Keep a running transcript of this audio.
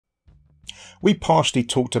We partially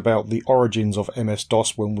talked about the origins of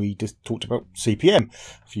MS-DOS when we talked about CP/M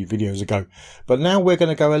a few videos ago, but now we're going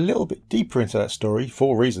to go a little bit deeper into that story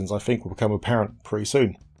for reasons I think will become apparent pretty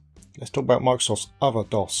soon. Let's talk about Microsoft's other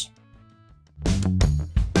DOS.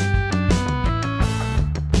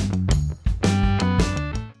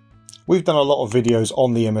 We've done a lot of videos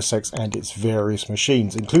on the MSX and its various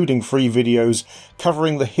machines, including free videos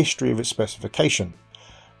covering the history of its specification.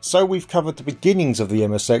 So we've covered the beginnings of the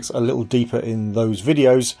MSX a little deeper in those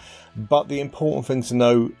videos, but the important thing to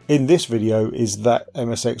know in this video is that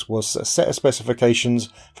MSX was a set of specifications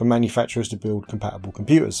for manufacturers to build compatible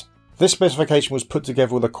computers. This specification was put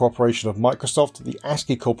together with the cooperation of Microsoft, the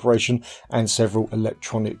ASCII Corporation and several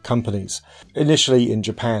electronic companies, initially in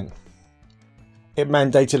Japan. It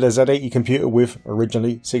mandated a Z80 computer with,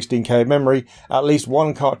 originally, 16K of memory, at least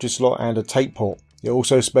one cartridge slot and a tape port. It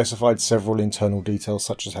also specified several internal details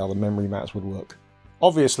such as how the memory maps would work.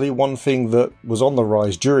 Obviously, one thing that was on the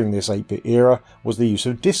rise during this 8-bit era was the use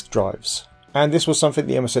of disk drives, and this was something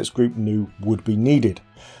the MSX group knew would be needed.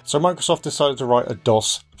 So Microsoft decided to write a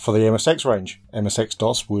DOS for the MSX range.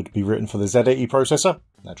 MSX-DOS would be written for the Z80 processor,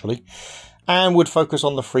 naturally, and would focus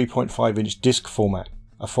on the 3.5-inch disk format,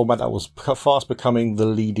 a format that was fast becoming the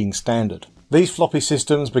leading standard. These floppy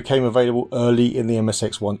systems became available early in the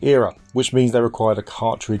MSX1 era, which means they required a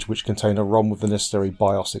cartridge which contained a ROM with the necessary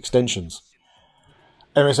BIOS extensions.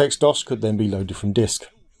 MSX-DOS could then be loaded from disk.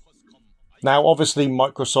 Now obviously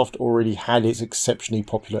Microsoft already had its exceptionally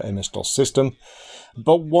popular MS-DOS system,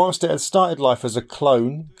 but whilst it had started life as a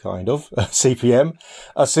clone, kind of, CP/M,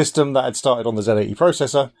 a system that had started on the Z80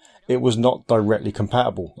 processor, it was not directly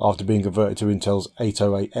compatible after being converted to Intel's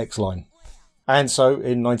 808X line. And so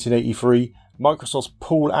in 1983, Microsoft's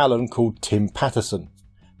Paul Allen called Tim Patterson.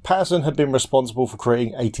 Patterson had been responsible for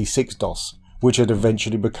creating 86DOS, which had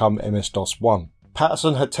eventually become MS-DOS 1.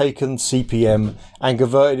 Patterson had taken CP/M and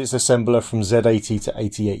converted its assembler from Z80 to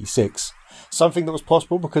 8086, something that was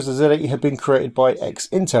possible because the Z80 had been created by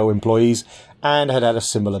ex-Intel employees and had a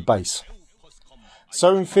similar base.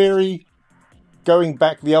 So in theory, going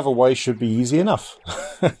back the other way should be easy enough.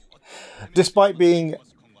 Despite being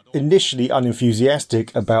initially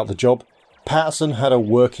unenthusiastic about the job, Patterson had a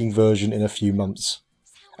working version in a few months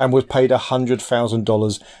and was paid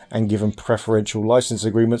 $100,000 and given preferential license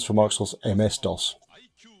agreements for Microsoft's MS-DOS.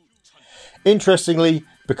 Interestingly,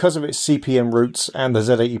 because of its CP/M roots and the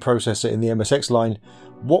Z80 processor in the MSX line,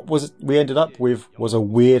 what we ended up with was a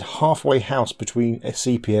weird halfway house between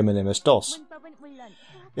CP/M and MS-DOS.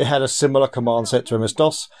 It had a similar command set to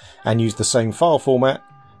MS-DOS and used the same file format,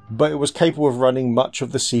 but it was capable of running much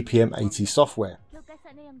of the CP/M 80 software.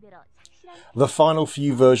 The final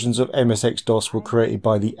few versions of MSX-DOS were created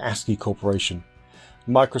by the ASCII Corporation,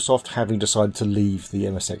 Microsoft having decided to leave the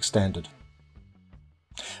MSX standard.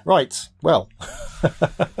 Right, well,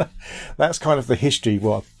 that's kind of the history,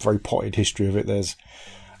 well, a very potted history of it.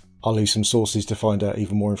 I'll leave some sources to find out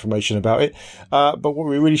even more information about it, but what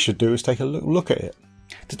we really should do is take a look at it.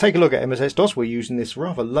 To take a look at MSX-DOS, we're using this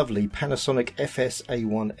rather lovely Panasonic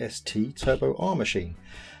FS-A1ST Turbo R machine.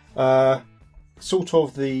 Sort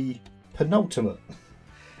of the penultimate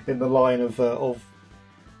in the line of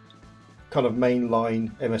kind of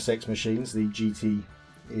mainline MSX machines. The GT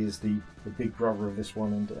is the big brother of this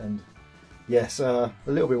one, and yes, a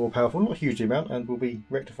little bit more powerful, not a huge amount, and we'll be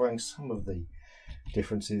rectifying some of the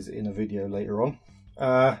differences in a video later on.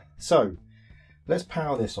 So let's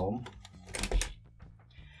power this on.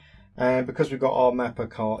 And because we've got our mapper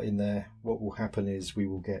cart in there, what will happen is we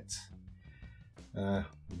will get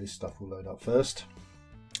this stuff will load up first,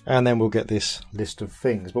 and then we'll get this list of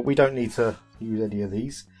things. But we don't need to use any of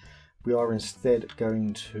these. We are instead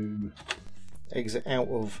going to exit out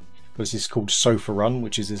of this is called Sofa Run,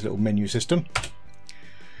 which is this little menu system,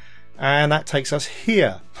 and that takes us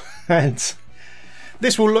here. And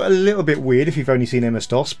this will look a little bit weird if you've only seen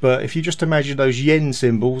MS-DOS, but if you just imagine those yen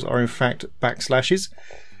symbols are in fact backslashes,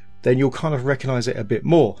 then you'll kind of recognize it a bit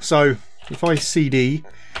more. So if I CD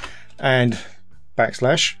and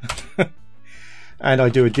backslash and I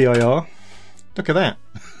do a dir, look at that.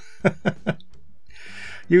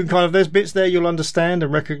 You can kind of, there's bits there you'll understand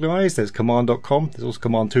and recognize. There's command.com, there's also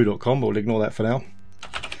command2.com, but we'll ignore that for now.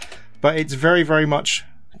 But it's very, very much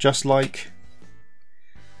just like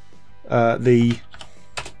there you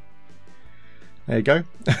go,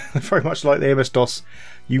 very much like the MS-DOS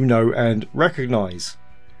you know and recognize.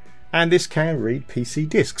 And this can read PC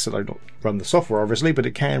disks. So I don't run the software obviously, but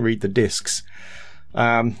it can read the disks.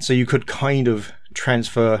 So you could kind of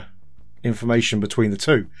transfer information between the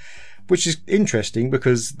two, which is interesting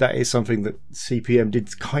because that is something that CP/M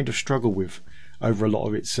did kind of struggle with over a lot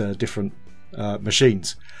of its different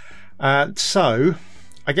machines. So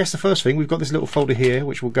I guess the first thing, we've got this little folder here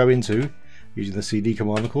which we'll go into using the CD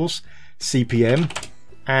command, of course, CPM,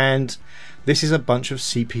 and this is a bunch of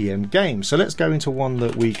CPM games. So let's go into one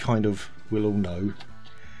that we kind of will all know.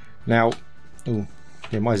 Now, oh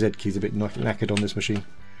yeah, my Z key's a bit knackered on this machine.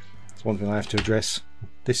 It's one thing I have to address.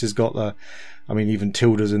 This has got the, I mean, even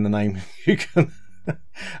tildes in the name. You can,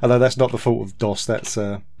 although that's not the fault of DOS. That's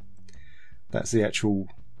the actual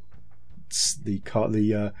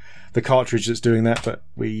the cartridge that's doing that. But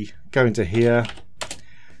we go into here,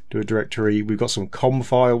 do a directory. We've got some COM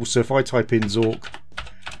files. So if I type in Zork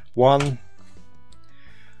 1,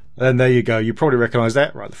 then there you go. You probably recognise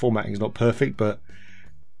that. Right, the formatting is not perfect, but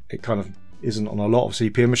it kind of isn't on a lot of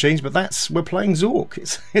CPM machines. But we're playing Zork.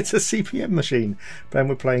 It's a CPM machine, and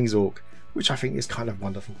we're playing Zork, which I think is kind of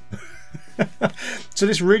wonderful. So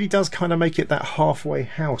this really does kind of make it that halfway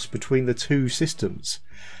house between the two systems,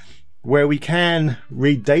 where we can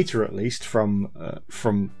read data at least from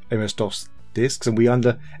MS-DOS disks,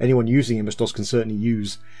 and anyone using MS-DOS can certainly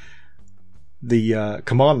use the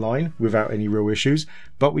command line without any real issues,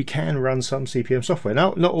 but we can run some CPM software.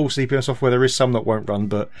 Now, not all CPM software, there is some that won't run,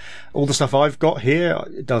 but all the stuff I've got here,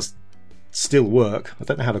 it does still work. I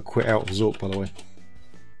don't know how to quit out of Zork, by the way.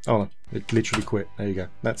 Oh no, it literally quit. There you go.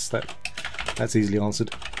 That's easily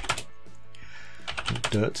answered.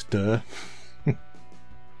 Dirt.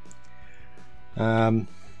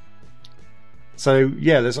 So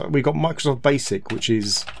yeah, we've got Microsoft Basic, which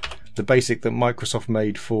is the basic that Microsoft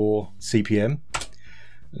made for CPM.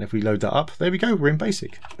 And if we load that up, there we go, we're in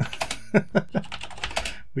Basic.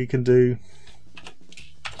 We can do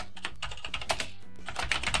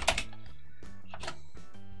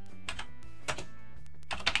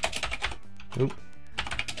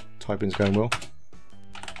typing's going well.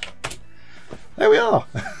 There we are.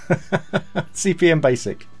 CPM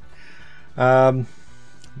Basic. How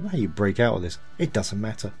you break out of this, it doesn't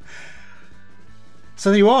matter.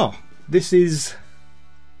 So there you are. This is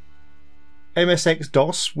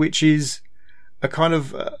MSX-DOS, which is a kind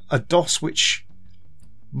of a DOS which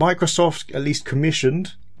Microsoft at least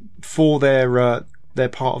commissioned for their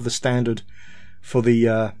part of the standard for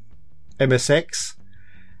the MSX,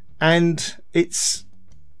 and its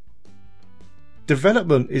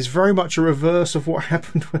development is very much a reverse of what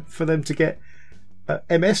happened for them to get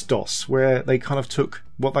MS-DOS, where they kind of took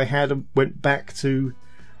what they had and went back to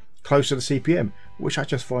closer to CPM, which I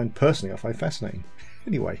just find fascinating.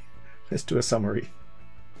 Anyway, let's do a summary.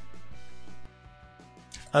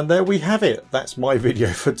 And there we have it. That's my video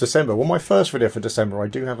for December. Well, my first video for December. I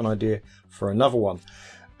do have an idea for another one.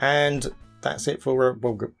 And that's it for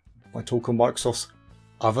my talk on Microsoft's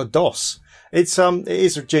other DOS. It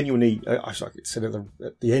is a genuinely, I said at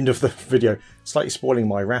the end of the video, slightly spoiling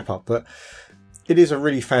my wrap up, but it is a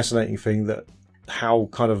really fascinating thing that how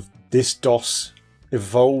kind of this DOS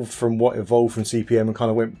evolved from what evolved from CPM and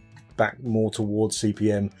kind of went back more towards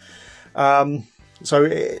CPM.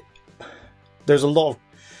 There's a lot of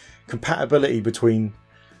compatibility between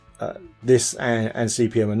this and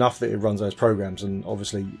CPM, enough that it runs those programs, and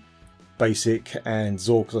obviously Basic and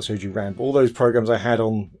Zork, as I showed you, ran. All those programs I had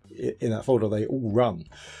in that folder, they all run.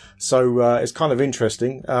 So it's kind of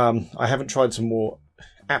interesting. I haven't tried some more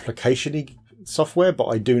application-y software, but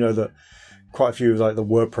I do know that quite a few of the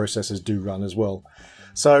word processors do run as well.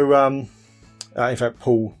 So in fact,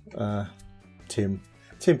 Tim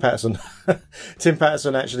Patterson Tim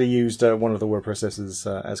Patterson actually used one of the word processors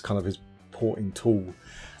as kind of his porting tool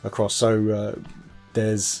across. So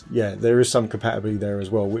there is some compatibility there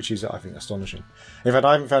as well, which is, I think, astonishing. In fact,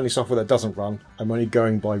 I haven't found any software that doesn't run. I'm only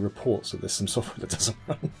going by reports that there's some software that doesn't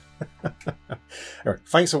run. Anyway,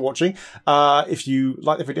 thanks for watching. If you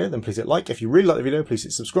like the video, then please hit like. If you really like the video, please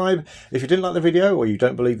hit subscribe. If you didn't like the video, or you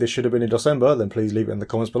don't believe this should have been in DOScember, then please leave it in the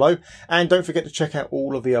comments below. And don't forget to check out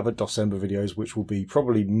all of the other DOScember videos, which will be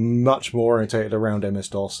probably much more orientated around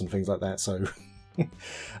MS-DOS and things like that. So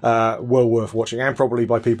well worth watching, and probably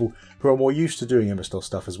by people who are more used to doing MS-DOS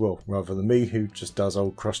stuff as well, rather than me, who just does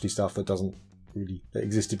old crusty stuff that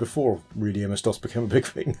existed before really MS-DOS became a big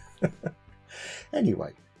thing.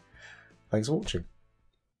 Anyway, thanks for watching.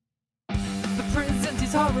 The present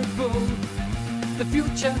is horrible, the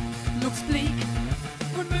future looks bleak.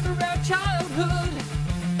 Remember our childhood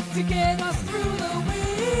to get us through the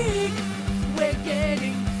week. We're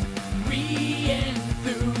getting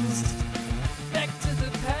re-enthused, back to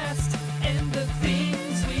the past and the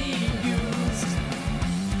things we used.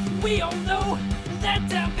 We all know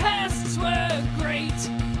that our pasts were great,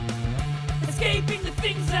 escaping the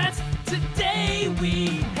things that today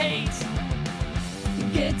we hate.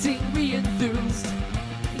 Getting re-enthused,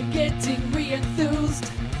 getting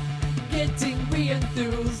re-enthused, getting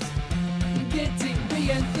re-enthused.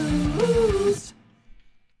 used.